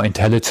and more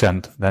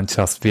intelligent than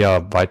just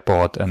via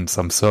whiteboard and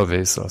some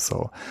surveys or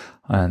so.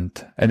 And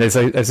I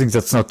think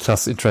that's not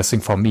just interesting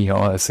for me,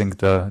 or I think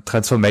the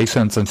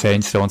transformations and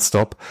change don't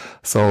stop.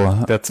 So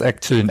that's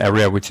actually an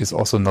area which is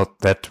also not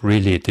that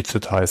really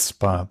digitized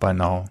by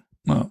now.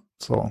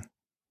 So.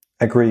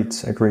 Agreed,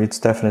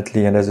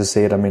 definitely. And as I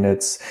said, I mean,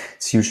 it's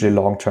usually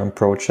a long-term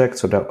project,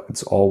 so that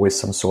it's always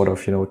some sort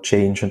of,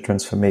 change and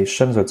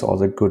transformation. So it's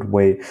also a good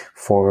way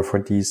for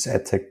these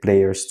edtech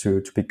players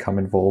to become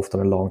involved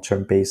on a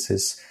long-term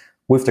basis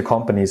with the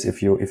companies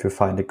if you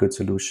find a good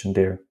solution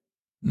there.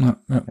 Yeah.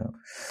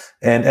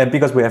 And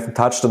because we haven't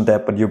touched on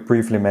that, but you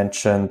briefly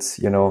mentioned,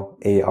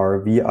 AR,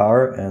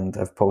 VR, and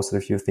I've posted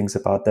a few things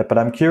about that. But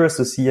I'm curious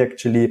to see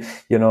actually,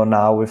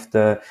 now with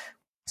the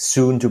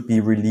soon to be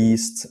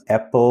released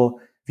Apple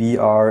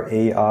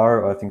VR,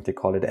 AR, or I think they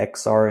call it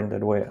XR in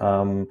that way,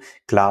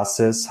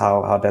 glasses,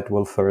 how that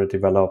will further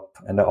develop.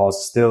 And I also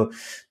still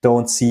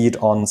don't see it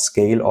on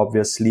scale,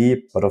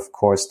 obviously, but of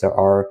course there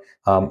are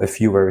a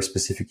few very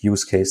specific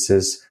use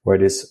cases where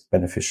it is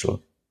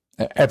beneficial.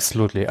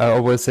 Absolutely. I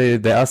always say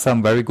there are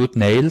some very good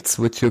nails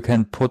which you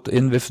can put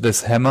in with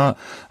this hammer,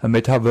 a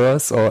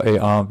metaverse or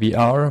AR,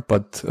 VR,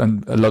 but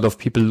a lot of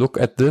people look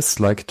at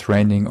this like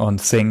training on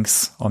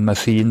things, on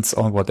machines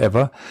or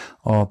whatever,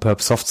 or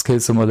perhaps soft skill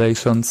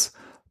simulations.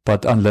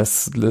 But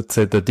unless, let's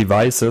say, the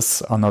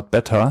devices are not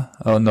better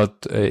or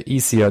not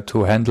easier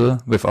to handle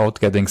without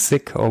getting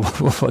sick or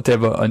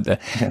whatever, and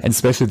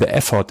especially the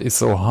effort is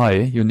so high,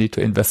 you need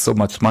to invest so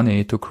much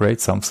money to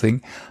create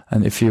something.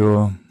 And if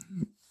you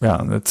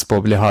it's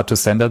probably hard to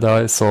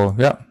standardize.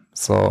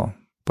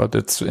 But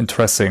it's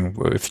interesting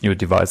if new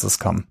devices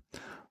come.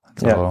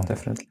 So yeah,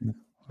 definitely.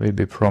 Will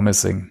be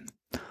promising.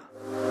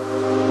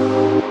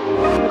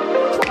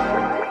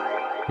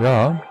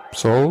 Yeah.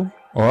 So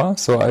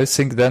I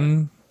think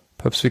then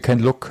perhaps we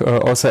can look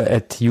also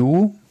at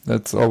you.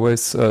 That's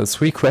always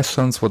three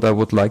questions what I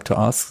would like to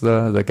ask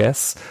the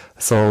guests.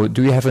 So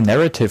do you have a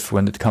narrative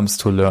when it comes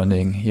to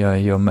learning? Yeah,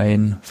 your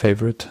main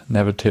favorite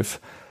narrative?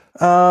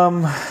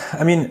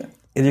 I mean,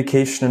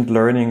 education and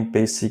learning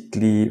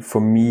basically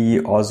for me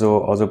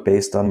also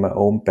based on my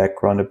own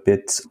background a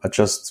bit are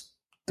just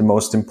the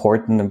most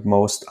important and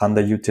most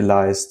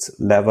underutilized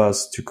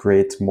levers to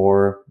create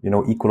more,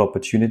 equal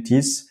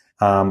opportunities.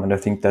 And I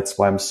think that's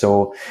why I'm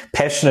so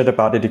passionate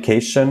about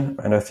education.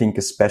 And I think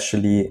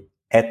especially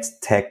ed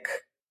tech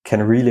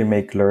can really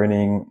make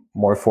learning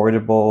more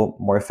affordable,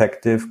 more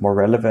effective, more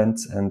relevant,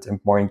 and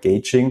more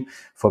engaging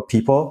for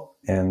people.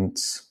 And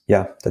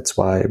yeah, that's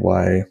why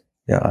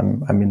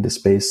I'm in this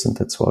space, and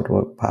that's what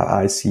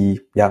I see.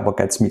 Yeah, what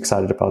gets me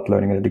excited about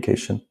learning and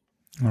education.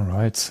 All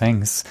right,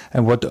 thanks.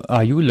 And what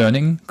are you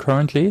learning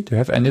currently? Do you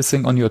have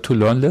anything on your to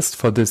learn list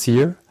for this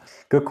year?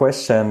 Good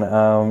question.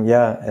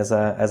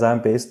 As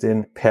I'm based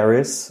in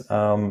Paris,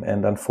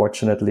 and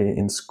unfortunately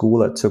in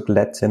school I took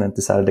Latin and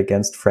decided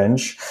against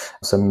French.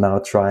 So I'm now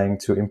trying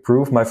to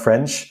improve my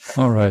French.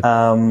 All right.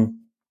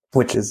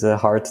 Which is a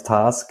hard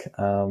task.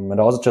 And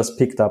I also just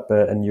picked up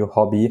a new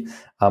hobby,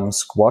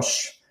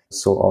 squash.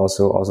 So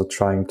also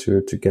trying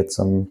to get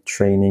some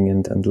training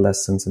and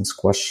lessons in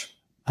squash.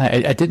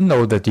 I didn't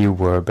know that you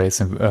were based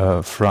in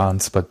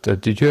France, but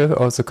did you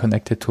also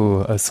connect it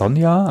to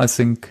Sonia, I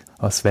think,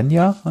 or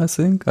Svenja, I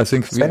think?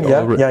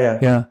 Svenja,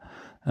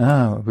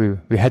 yeah.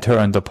 We had her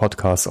on the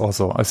podcast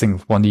also, I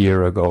think 1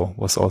 year ago,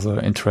 was also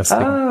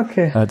interesting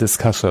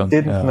discussion.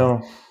 Didn't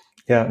know.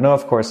 Yeah, no,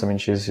 of course. I mean,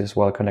 she's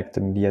well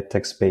connected in the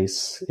edtech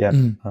space. Yeah.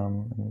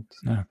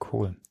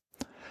 Cool.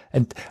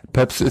 And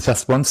perhaps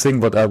just one thing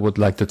what I would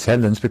like to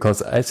challenge,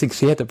 because I think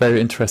she had a very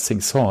interesting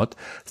thought.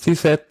 She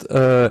said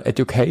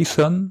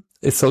education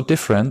is so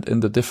different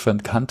in the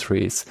different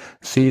countries.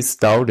 She's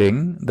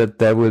doubting that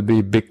there will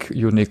be big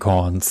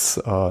unicorns.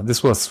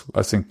 This was,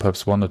 I think,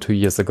 perhaps 1 or 2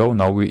 years ago.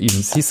 Now we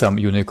even see some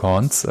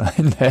unicorns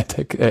in the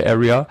tech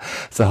area.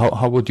 So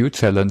how would you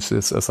challenge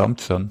this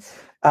assumption?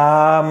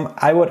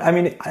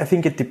 I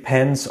think it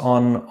depends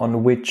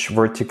on which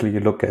vertical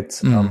you look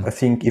at. I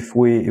think if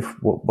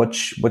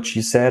what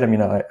she said, I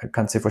mean, I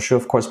can't say for sure,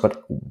 of course,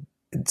 but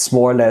it's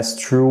more or less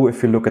true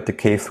if you look at the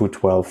K through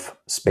 12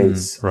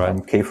 space.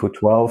 Right. K through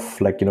 12,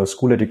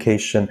 school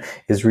education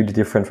is really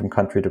different from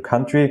country to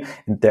country,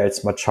 and there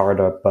it's much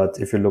harder. But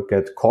if you look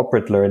at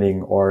corporate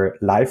learning or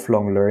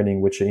lifelong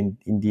learning, which are in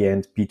the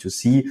end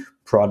B2C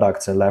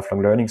products and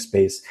lifelong learning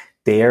space,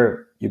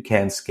 there you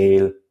can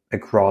scale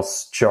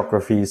across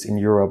geographies in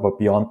Europe or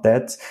beyond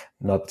that.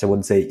 Not, I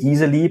wouldn't say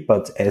easily,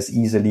 but as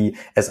easily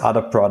as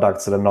other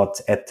products that are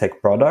not edtech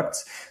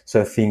products.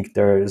 So I think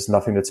there is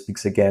nothing that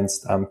speaks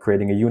against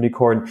creating a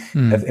unicorn.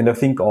 And I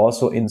think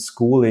also in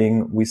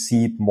schooling, we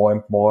see more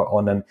and more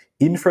on an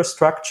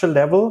infrastructure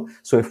level.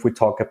 So if we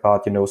talk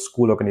about,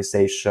 school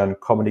organization,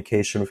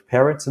 communication with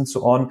parents and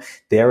so on,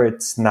 there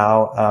it's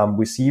now,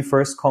 we see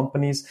first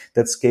companies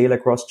that scale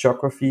across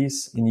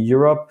geographies in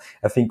Europe.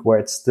 I think where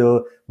it's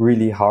still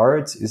really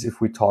hard is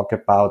if we talk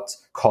about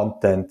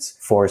content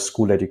for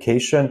school education,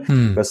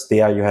 because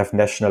there you have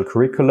national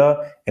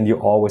curricula and you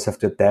always have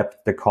to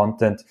adapt the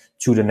content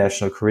to the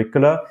national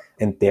curricula.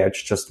 And there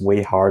it's just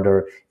way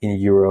harder in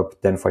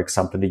Europe than, for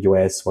example, in the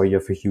US, where you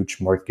have a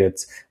huge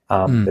market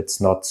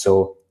that's not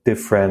so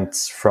different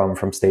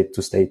from state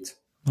to state.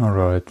 All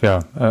right.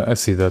 Yeah, I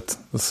see that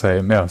the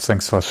same. Yeah,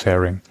 thanks for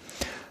sharing.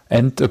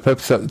 And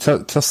perhaps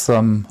just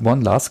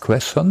one last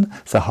question.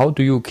 So how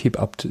do you keep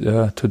up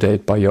to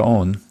date by your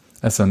own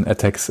as an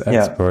edtech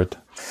expert?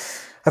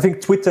 I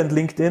think Twitter and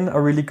LinkedIn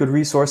are really good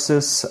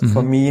resources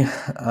for me.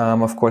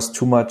 Of course,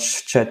 too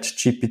much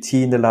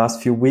ChatGPT in the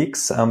last few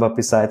weeks. But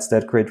besides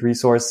that, great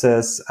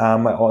resources.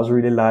 I also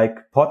really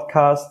like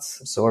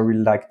podcasts. So I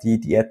really like the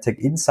EdTech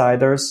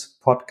Insiders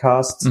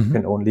podcasts. I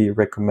can only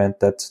recommend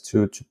that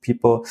to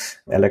people.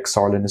 Alex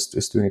Sarlin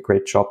is doing a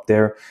great job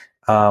there.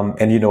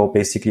 And,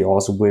 basically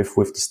also with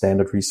the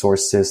standard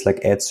resources like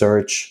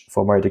EdSearch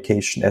for more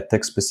education,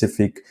 edtech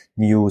specific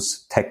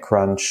news,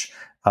 TechCrunch,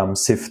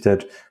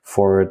 Sifted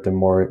for the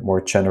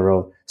more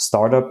general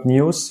startup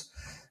news.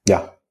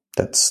 Yeah,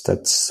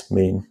 that's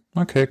main.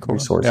 Okay, cool.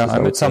 Resources, yeah, I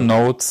made some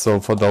notes. So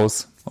for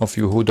those of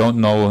you who don't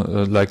know,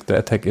 like the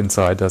edtech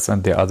insiders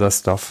and the other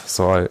stuff,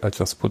 so I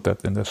just put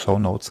that in the show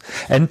notes.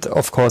 And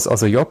of course,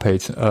 also your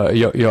page,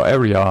 your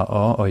area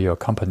or your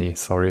company.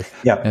 Sorry.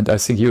 Yeah. And I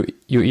think you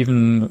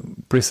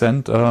even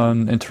present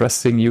an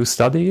interesting new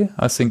study.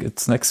 I think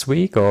it's next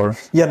week or.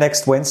 Yeah,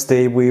 next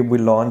Wednesday we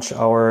launch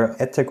our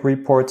edtech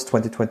report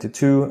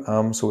 2022.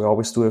 So we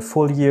always do a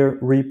full year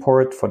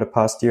report for the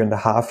past year and a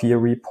half year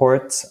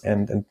report.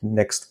 And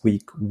next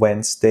week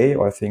Wednesday,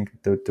 or I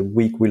think the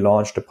week we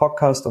launch the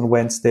podcast on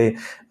Wednesday.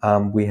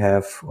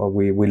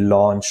 We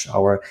launch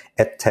our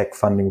EdTech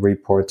funding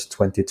report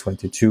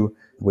 2022,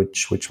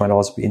 which might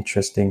also be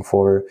interesting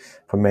for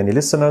many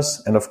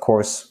listeners. And of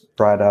course,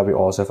 Brida, we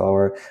also have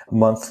our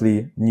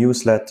monthly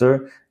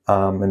newsletter,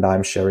 and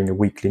I'm sharing a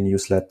weekly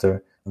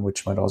newsletter,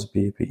 which might also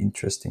be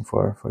interesting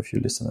for a few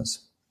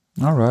listeners.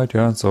 All right,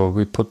 yeah. So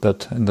we put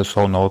that in the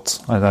show notes,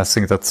 and I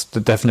think that's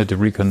definitely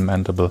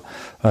recommendable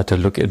to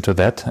look into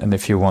that. And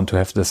if you want to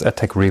have this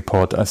edtech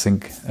report, I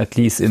think at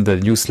least in the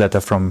newsletter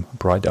from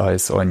Bright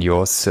Eyes or in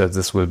yours,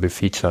 this will be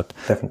featured.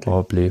 Definitely.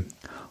 Probably.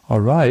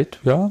 All right,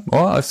 yeah.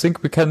 Well, I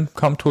think we can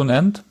come to an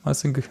end. I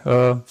think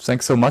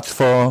thanks so much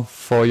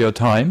for your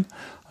time.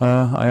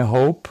 I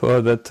hope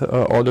that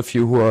all of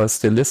you who are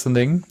still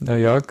listening,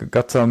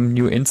 got some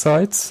new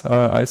insights.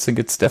 I think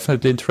it's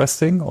definitely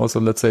interesting. Also,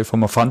 let's say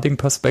from a funding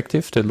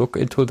perspective, to look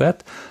into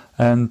that.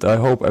 And I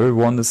hope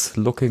everyone is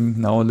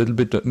looking now a little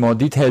bit more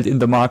detailed in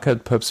the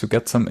market. Perhaps you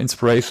get some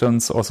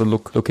inspirations. Also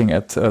looking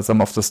at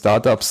some of the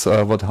startups,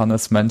 what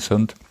Hannes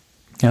mentioned.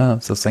 Yeah,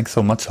 so thanks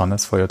so much,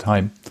 Hannes, for your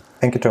time.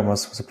 Thank you,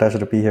 Thomas. It was a pleasure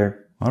to be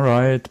here. All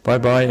right.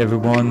 Bye-bye,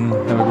 everyone.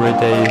 Have a great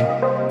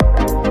day.